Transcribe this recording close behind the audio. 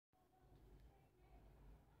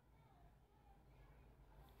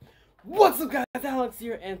What's up, guys? Alex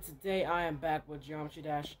here, and today I am back with Geometry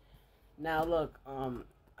Dash. Now, look, I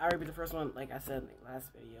already beat the first one, like I said in the last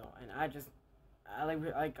video, and I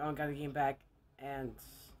got the game back, and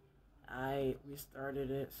I restarted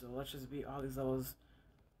it. So let's just beat all these levels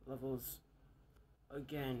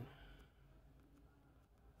again.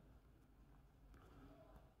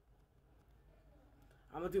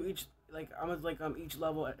 I'm gonna do each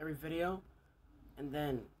level at every video, and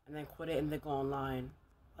then quit it and then go online,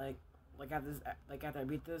 like after I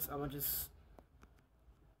beat this, I'm just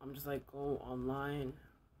like go online.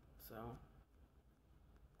 So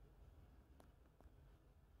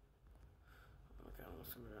okay, I'm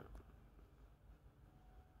just gonna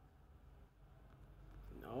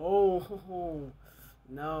no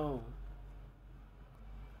no.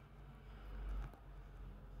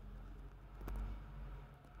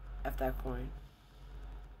 F that coin.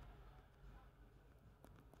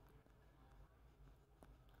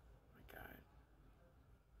 My God,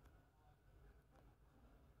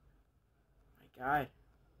 my God.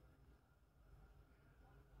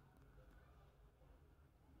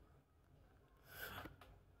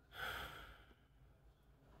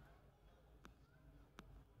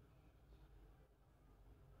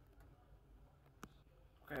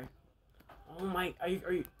 Okay. Oh my, are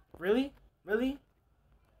you really? Really?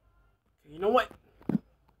 Okay, you know what?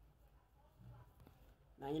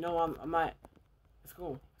 Now you know I'm not. It's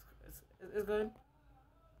cool. It's good.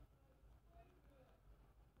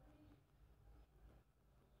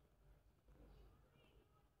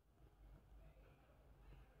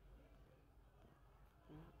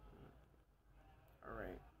 All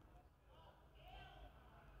right.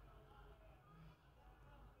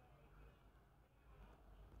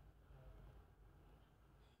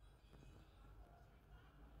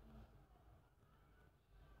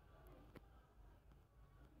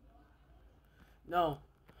 No,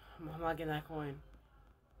 I'm not getting that coin.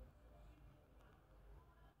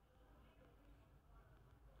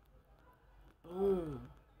 Boom.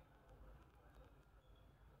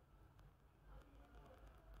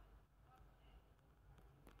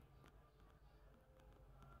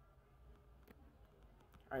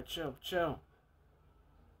 All right, chill, chill.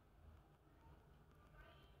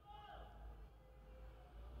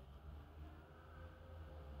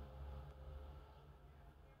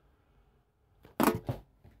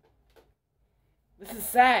 This is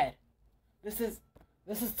sad. This is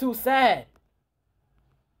this is too sad.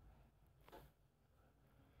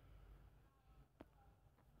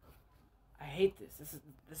 I hate this.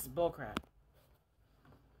 This is bullcrap.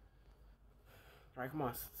 All right, come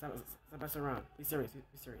on. Stop messing around. Be serious. Be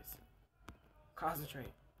serious.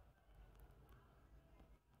 Concentrate.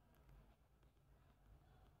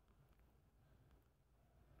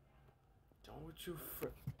 Don't you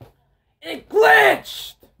fr- It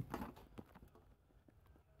glitched!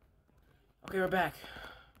 Okay, we're back.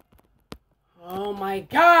 Oh my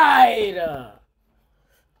God!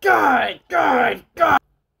 God!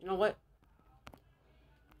 You know what?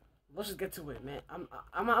 Let's just get to it, man.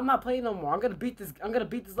 I'm not playing no more. I'm gonna beat this. I'm gonna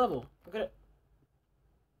beat this level. I'm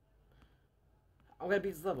gonna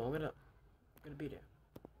beat this level. I'm gonna beat it.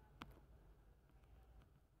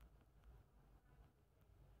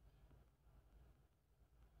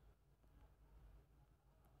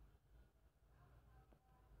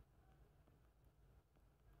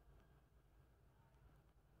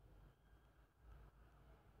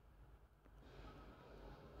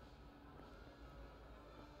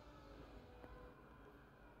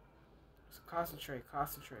 Just concentrate.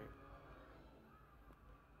 Concentrate.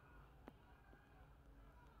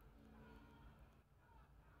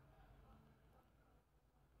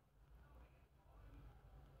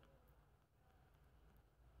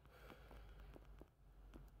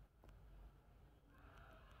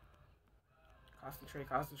 Concentrate.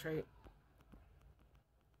 Concentrate.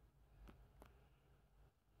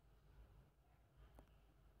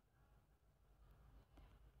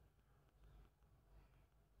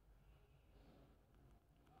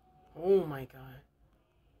 Oh my God.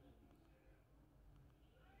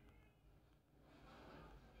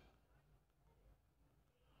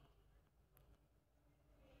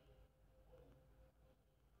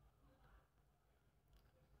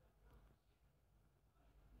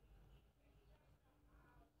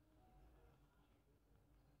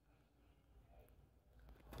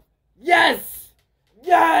 Yes!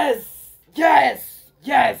 Yes! Yes!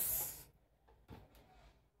 Yes!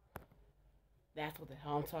 That's what the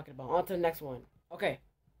hell I'm talking about. On to the next one. Okay.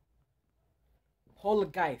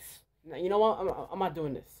 Poltergeist. Now, you know what? I'm not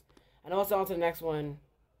doing this. And also on to the next one.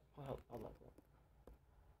 Hold up.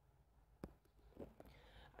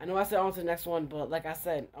 I know I said on to the next one, but like I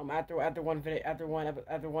said, after one video, after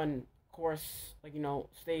one course, like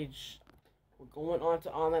stage, we're going on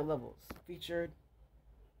to online levels. Featured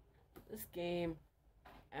this game,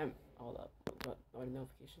 hold up, what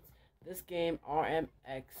notifications? This game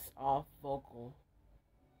RMX off vocal.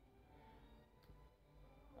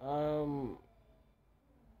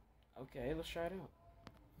 Okay, let's try it out.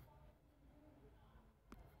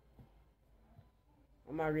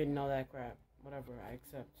 I'm not reading all that crap. Whatever, I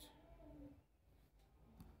accept.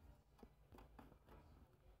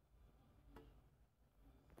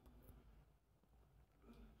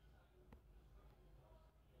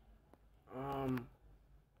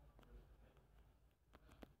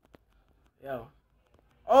 Yo.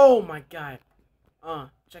 Oh my god.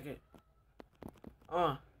 Check it.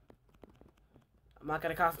 I'm not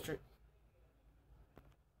gonna concentrate.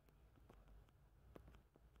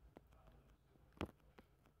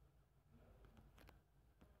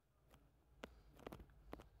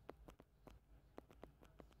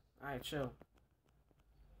 Alright, chill.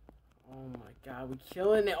 Oh my god, we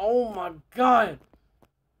killing it. Oh my god.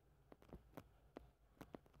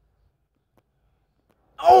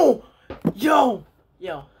 Oh! Yo!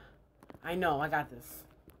 Yo. I know, I got this.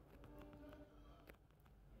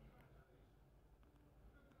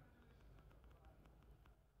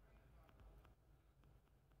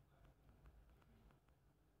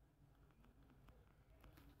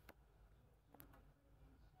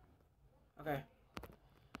 Okay.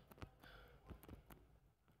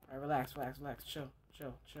 Alright, relax. Chill.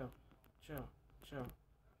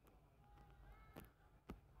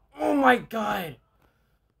 Oh my god!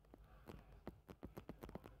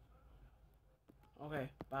 Okay,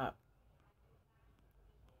 bop.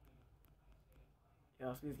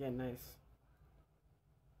 Yo, speed's getting nice.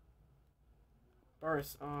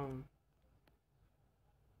 Burst,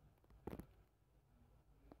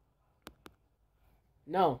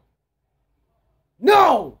 No!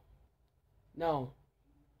 No! No.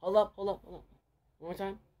 Hold up. One more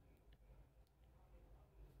time.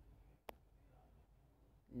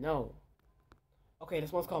 No. Okay,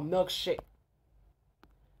 this one's called Milkshake.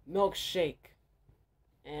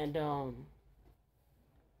 And,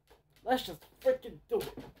 let's just freaking do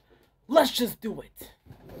it. Let's just do it.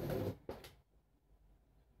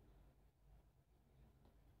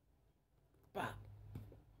 Bop.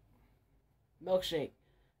 Milkshake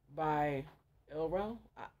by Alro.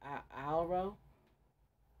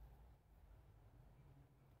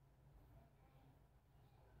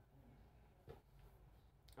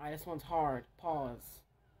 Alright, this one's hard. Pause.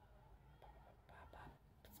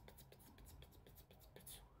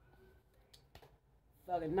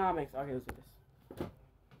 Thugonomics. Okay, let's do this.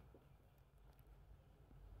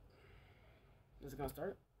 Is it gonna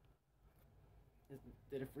start?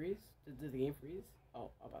 Did it freeze? Did the game freeze?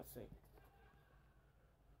 Oh, I'm about to say.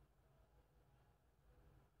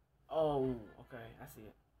 Oh, okay, I see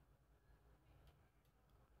it.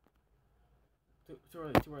 Too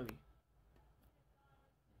early.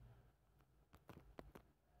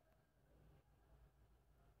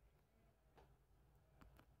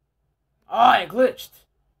 Oh, it glitched.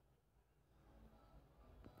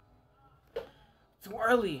 Too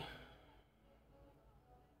early.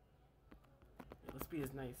 The speed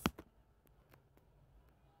is nice.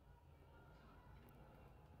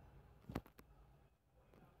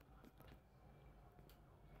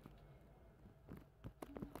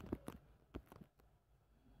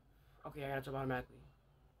 Okay, I gotta jump automatically.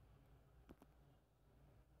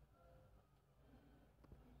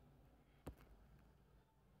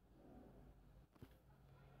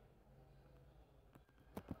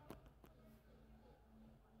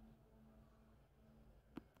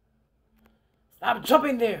 Stop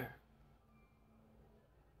jumping there!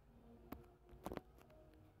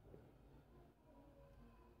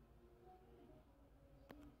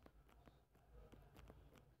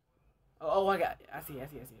 Oh, I got it. I see it.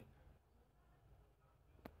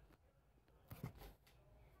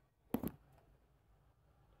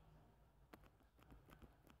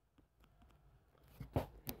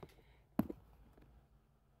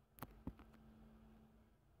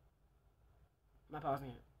 I'm not pausing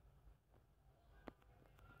it.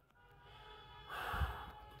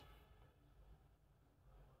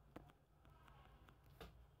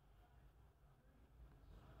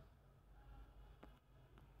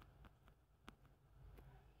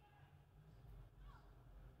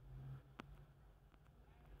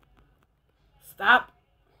 Stop!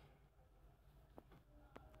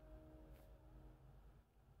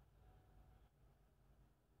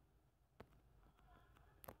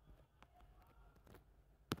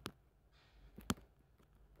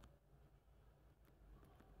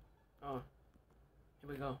 Here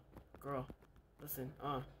we go. Girl, listen,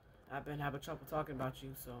 I've been having trouble talking about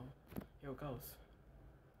you, so here it goes.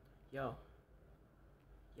 Yo,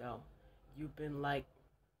 you've been like,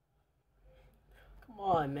 come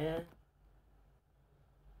on, man.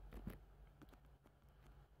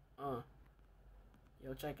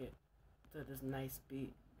 Yo, check it. To this nice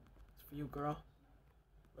beat. It's for you, girl.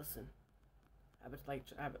 Listen, I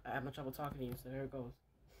have trouble talking to you, so here it goes.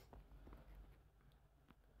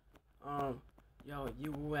 Yo,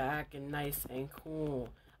 you were acting nice and cool.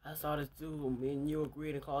 I saw this dude, and you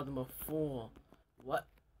agreed and called him a fool. What?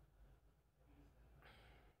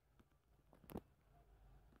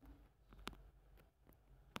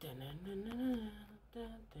 I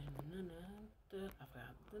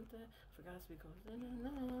forgot to speak.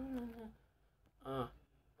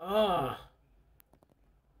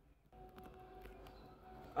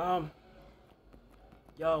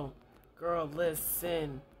 Yo, girl,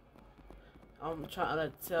 listen. I'm trying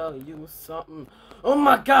to tell you something. Oh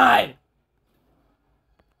my god!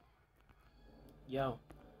 Yo,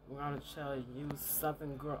 I'm gonna tell you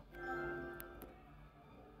something, girl.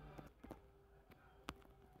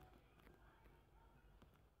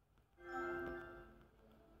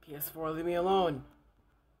 PS4, leave me alone.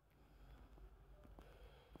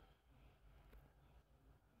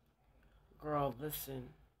 Girl, listen.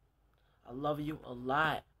 I love you a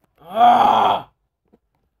lot. Ah!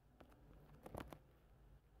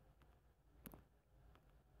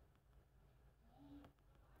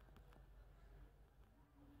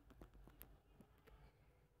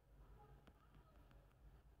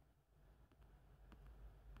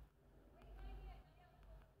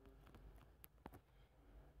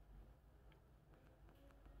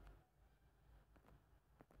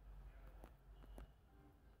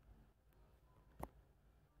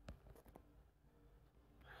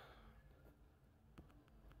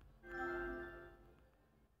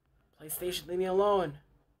 PlayStation, leave me alone.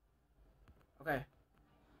 Okay.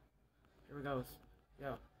 Here we goes.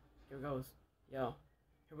 Yo. Here we goes. Yo.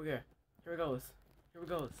 Here we go. Here it goes. Here it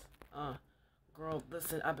goes. Girl,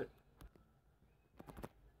 listen, I've been...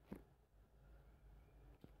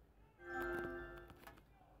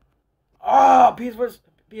 Oh,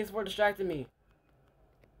 PS4 distracted me.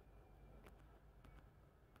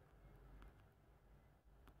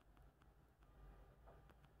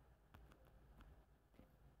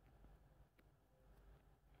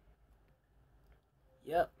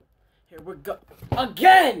 Yep. Here we go.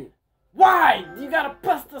 Again! Why? You gotta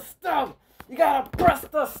press the stuff! You gotta press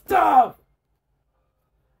the stuff!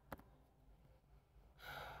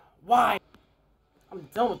 Why? I'm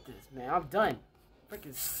done with this, man. I'm done.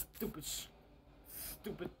 Freaking stupid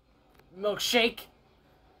milkshake.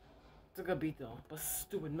 It's a good beat though, but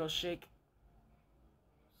stupid milkshake.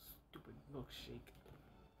 Stupid milkshake.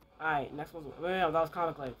 Alright, next one. That was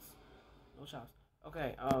Comic Lights. No chops.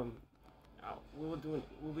 Okay, we'll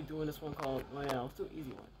be doing this one called, let's do an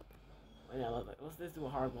easy one. Let's do a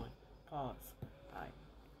hard one. Pause. Alright.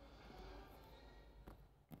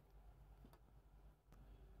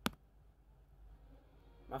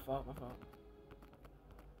 My fault.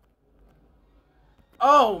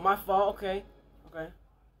 Oh, my fault, okay.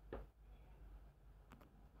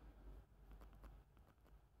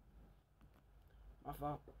 My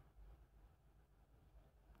fault.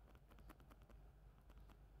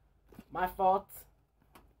 My fault.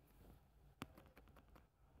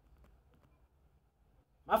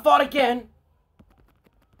 My fault again.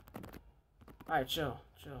 Alright, chill.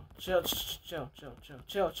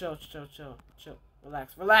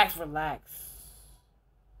 Relax.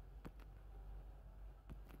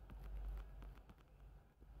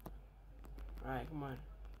 Alright, come on.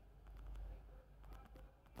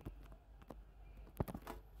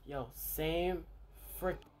 Yo, same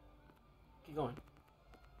frick. Keep going.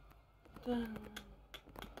 Come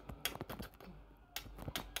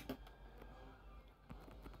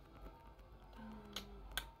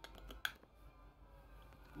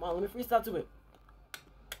on, let me freestyle to it.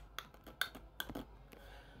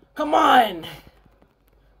 Come on!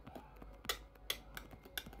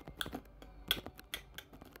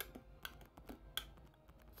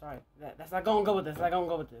 Sorry, that's not gonna go with this. Alright.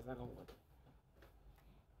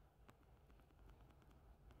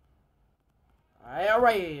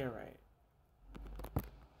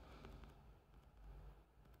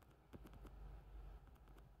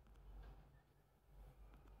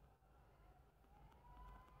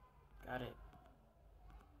 Got it.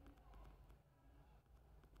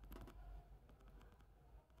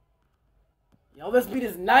 Yo, this beat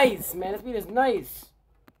is nice, man. This beat is nice.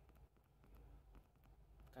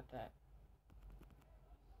 Got that.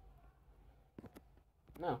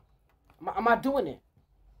 No. I'm not doing it.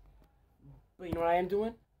 But you know what I am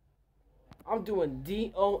doing? I'm doing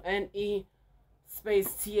DONE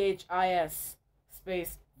space THIS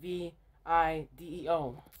space VIDEO.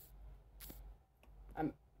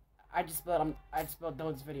 I just spelled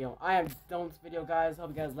Done's video. I am Done's video, guys.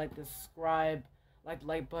 Hope you guys like this. Subscribe, like the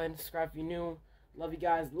like button. Subscribe if you're new. Love you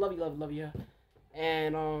guys. Love you.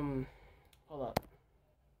 And hold up.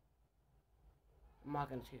 I'm not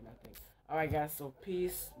gonna change my thing. All right, guys. So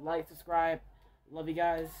peace. Like, subscribe. Love you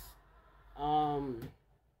guys.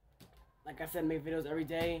 Like I said, make videos every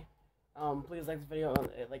day. Please like this video,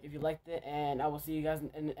 like if you liked it, and I will see you guys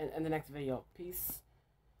in the next video. Peace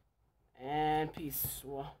and peace.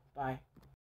 Well, bye.